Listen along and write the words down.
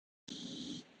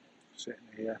Sitting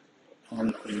here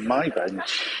on my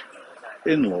bench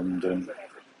in London.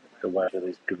 The weather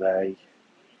is grey,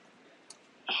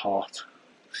 hot,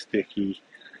 sticky,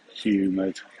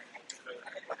 humid,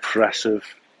 oppressive,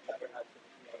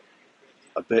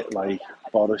 a bit like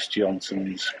Boris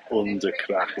Johnson's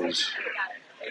undercrackers.